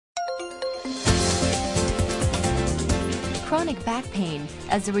Chronic back pain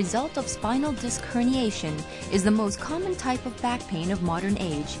as a result of spinal disc herniation is the most common type of back pain of modern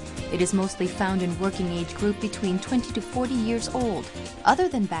age. It is mostly found in working age group between 20 to 40 years old. Other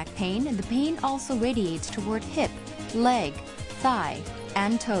than back pain, the pain also radiates toward hip, leg, thigh,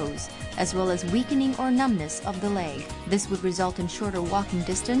 and toes, as well as weakening or numbness of the leg. This would result in shorter walking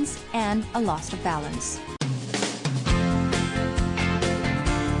distance and a loss of balance.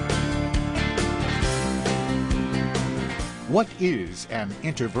 What is an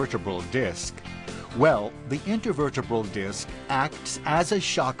intervertebral disc? Well, the intervertebral disc acts as a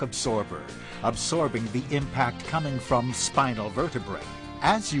shock absorber, absorbing the impact coming from spinal vertebrae.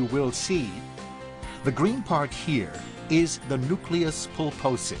 As you will see, the green part here is the nucleus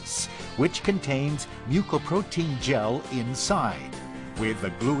pulposus, which contains mucoprotein gel inside, with a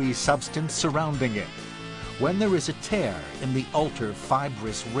gluey substance surrounding it. When there is a tear in the ulnar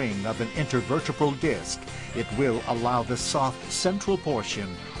fibrous ring of an intervertebral disc, it will allow the soft central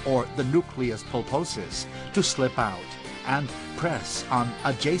portion, or the nucleus pulposus, to slip out and press on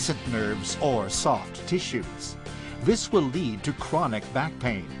adjacent nerves or soft tissues. This will lead to chronic back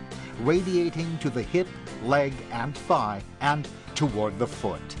pain, radiating to the hip, leg, and thigh, and toward the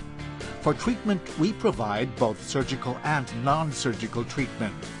foot. For treatment, we provide both surgical and non-surgical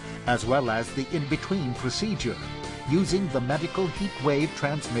treatment, as well as the in-between procedure, using the medical heat wave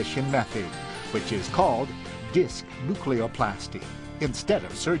transmission method, which is called disc nucleoplasty, instead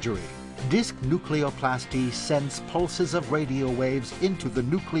of surgery. Disc nucleoplasty sends pulses of radio waves into the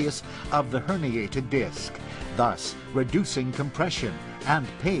nucleus of the herniated disc, thus reducing compression and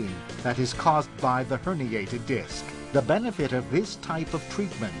pain that is caused by the herniated disc. The benefit of this type of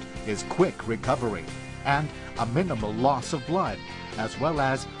treatment is quick recovery and a minimal loss of blood, as well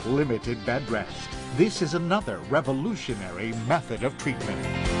as limited bed rest. This is another revolutionary method of treatment.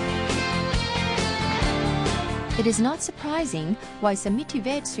 It is not surprising why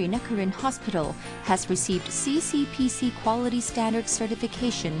Samitivej Srinacaran Hospital has received CCPC Quality Standard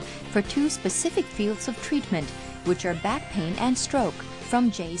certification for two specific fields of treatment, which are back pain and stroke, from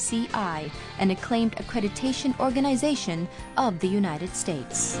JCI, an acclaimed accreditation organization of the United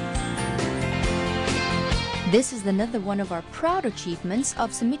States. This is another one of our proud achievements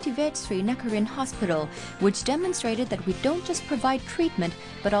of Samitivej Srinacaran Hospital, which demonstrated that we don't just provide treatment,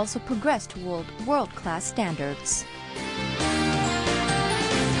 but also progress toward world-class standards.